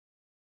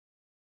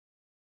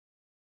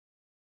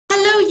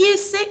Year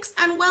 6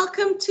 and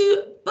welcome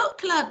to Book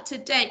Club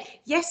today.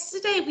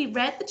 Yesterday we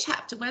read the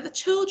chapter where the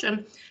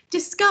children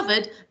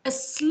discovered a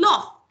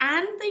sloth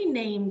and they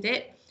named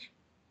it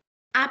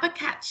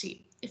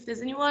Abacaxi. If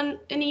there's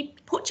any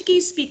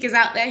Portuguese speakers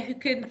out there who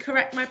can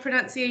correct my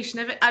pronunciation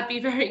of it, I'd be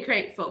very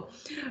grateful.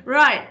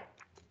 Right.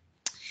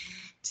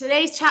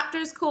 Today's chapter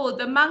is called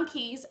The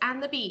Monkeys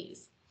and the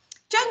Bees.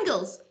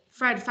 Jungles,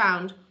 Fred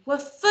found, were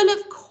full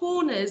of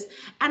corners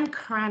and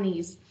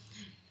crannies.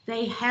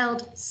 They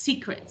held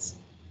secrets.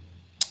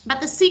 But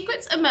the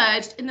secrets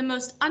emerged in the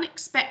most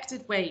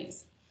unexpected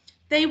ways.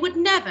 They would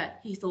never,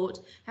 he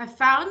thought, have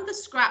found the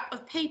scrap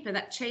of paper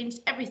that changed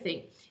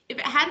everything if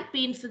it hadn't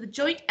been for the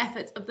joint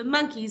efforts of the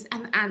monkeys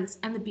and the ants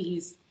and the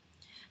bees.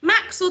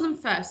 Max saw them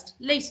first,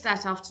 later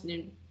that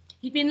afternoon.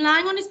 He'd been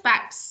lying on his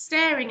back,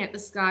 staring at the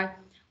sky,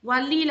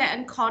 while Leela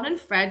and Con and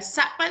Fred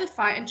sat by the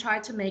fire and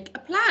tried to make a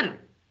plan.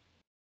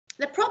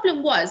 The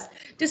problem was,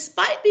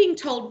 despite being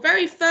told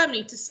very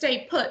firmly to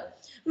stay put,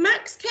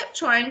 Max kept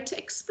trying to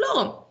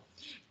explore.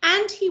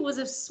 And he was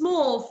a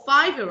small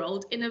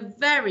 5-year-old in a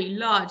very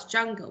large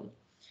jungle.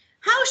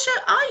 How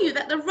sure are you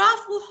that the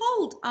raft will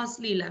hold?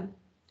 Asked Leela.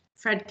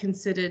 Fred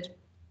considered.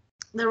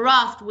 The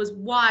raft was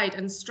wide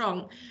and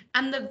strong,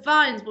 and the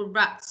vines were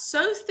wrapped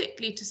so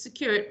thickly to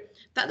secure it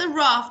that the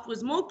raft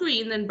was more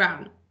green than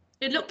brown.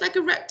 It looked like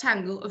a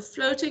rectangle of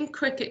floating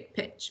cricket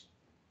pitch.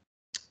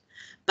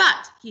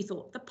 But, he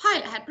thought, the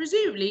pilot had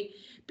presumably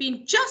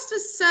been just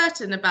as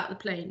certain about the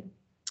plane.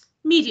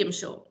 Medium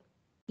sure,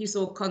 he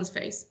saw Con's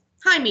face.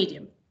 High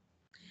medium.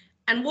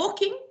 And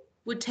walking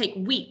would take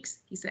weeks,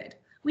 he said.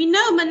 We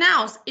know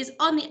Manaus is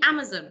on the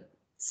Amazon,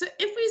 so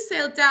if we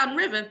sail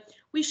downriver,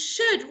 we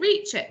should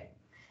reach it.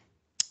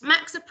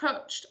 Max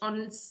approached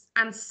and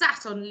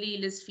sat on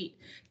Leela's feet,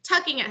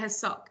 tugging at her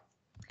sock.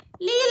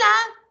 Leela!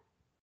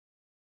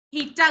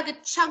 He dug a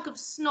chunk of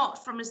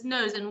snot from his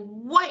nose and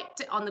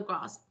wiped it on the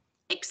grass.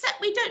 Except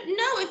we don't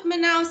know if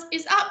Manaus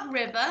is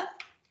upriver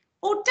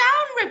or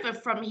downriver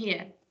from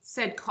here,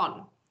 said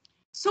Con.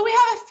 So we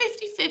have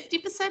a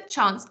 50-50%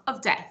 chance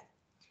of death.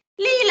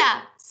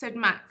 Leela, said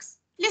Max,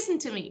 listen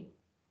to me.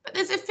 But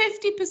there's a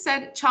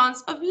 50%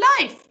 chance of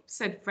life,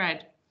 said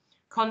Fred.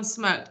 Con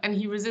smirked and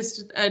he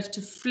resisted the urge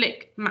to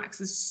flick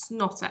Max's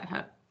snot at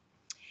her.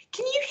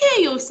 Can you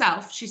hear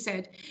yourself? She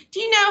said. Do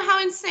you know how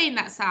insane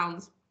that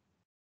sounds?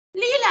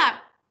 Leela,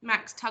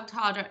 Max tugged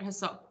harder at her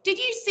sock. Did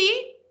you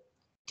see?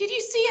 Did you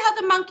see how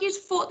the monkeys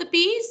fought the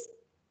bees?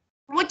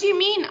 What do you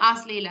mean?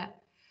 Asked Leela.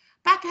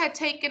 Bacca had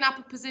taken up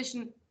a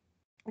position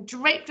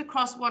draped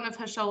across one of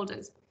her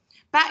shoulders.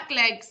 Back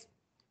legs,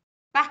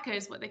 Bacca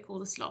is what they call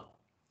the sloth,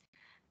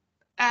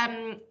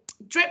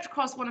 draped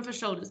across one of her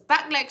shoulders.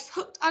 Back legs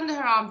hooked under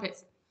her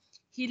armpits.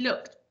 He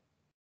looked,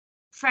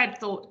 Fred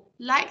thought,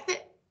 like the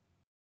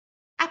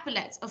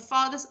epaulets of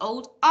father's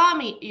old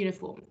army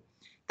uniform.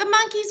 The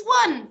monkeys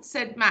won,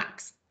 said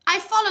Max. I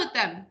followed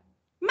them.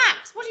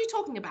 Max, what are you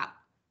talking about?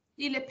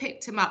 Leela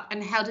picked him up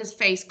and held his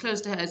face close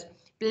to hers,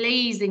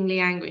 blazingly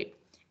angry.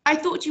 I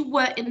thought you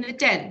were in the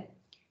den.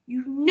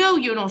 You know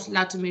you're not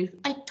allowed to move.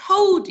 I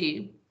told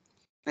you.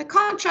 If I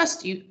can't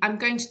trust you, I'm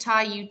going to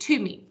tie you to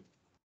me.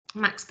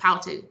 Max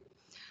pouted.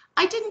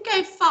 I didn't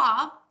go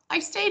far. I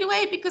stayed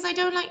away because I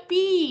don't like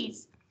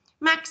bees.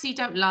 Maxie,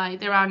 don't lie.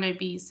 There are no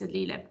bees, said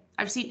Leela.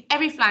 I've seen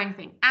every flying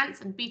thing, ants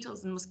and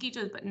beetles and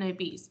mosquitoes, but no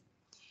bees.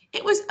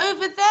 It was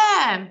over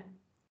there,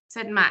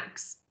 said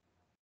Max.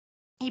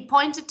 He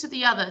pointed to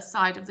the other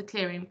side of the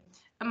clearing,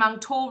 among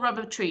tall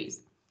rubber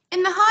trees.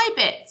 In the high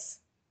bits.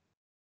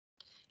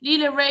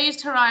 Leela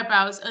raised her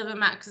eyebrows over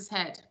Max's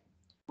head.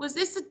 Was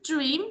this a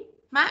dream,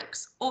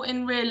 Max, or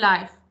in real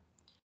life?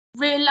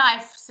 Real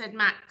life, said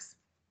Max.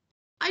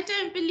 I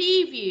don't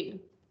believe you.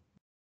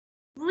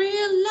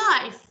 Real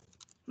life?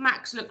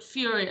 Max looked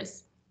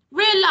furious.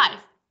 Real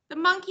life. The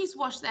monkeys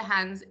washed their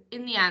hands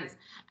in the ants,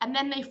 and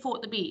then they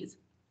fought the bees.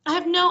 I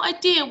have no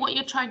idea what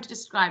you're trying to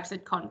describe,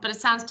 said Con, but it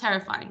sounds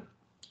terrifying.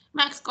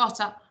 Max got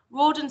up,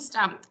 roared and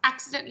stamped,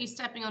 accidentally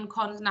stepping on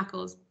Con's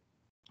knuckles.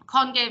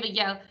 Con gave a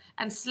yell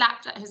and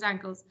slapped at his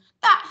ankles.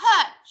 That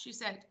hurt, she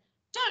said.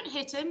 Don't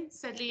hit him,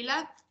 said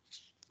Leela.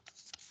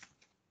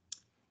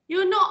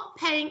 You're not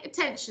paying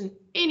attention,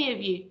 any of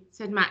you,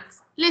 said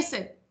Max.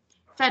 Listen.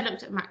 Fred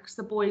looked at Max.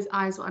 The boy's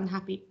eyes were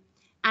unhappy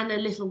and a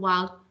little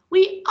wild.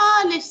 We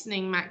are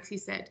listening, Max, he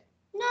said.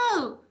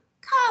 No,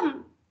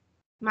 come.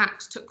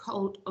 Max took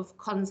hold of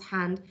Con's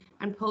hand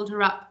and pulled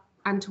her up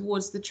and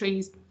towards the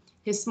trees,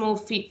 his small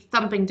feet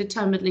thumping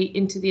determinedly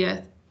into the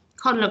earth.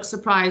 Con looked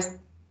surprised,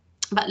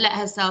 but let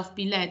herself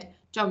be led,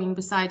 jogging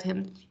beside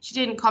him. She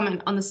didn't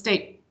comment on the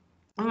state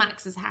of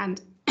Max's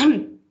hand,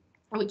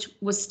 which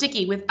was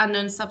sticky with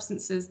unknown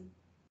substances.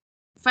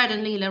 Fred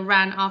and Leela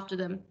ran after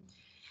them.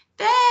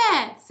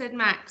 There, said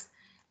Max.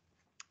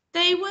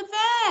 They were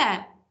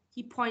there.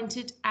 He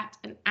pointed at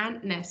an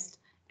ant nest,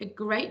 a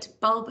great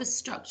bulbous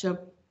structure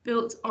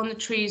built on the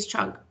tree's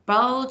trunk,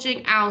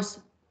 bulging out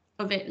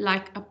of it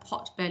like a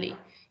pot belly.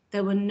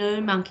 There were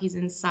no monkeys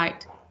in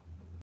sight.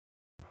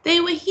 They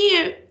were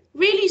here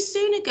really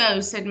soon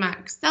ago, said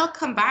Max. They'll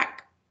come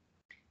back.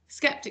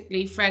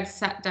 Skeptically, Fred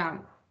sat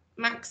down.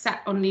 Max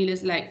sat on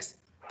Leela's legs.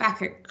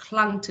 Beckett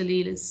clung to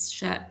Leela's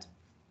shirt.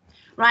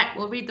 Right,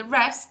 we'll read the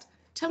rest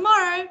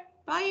tomorrow.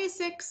 Bye, Year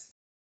 6.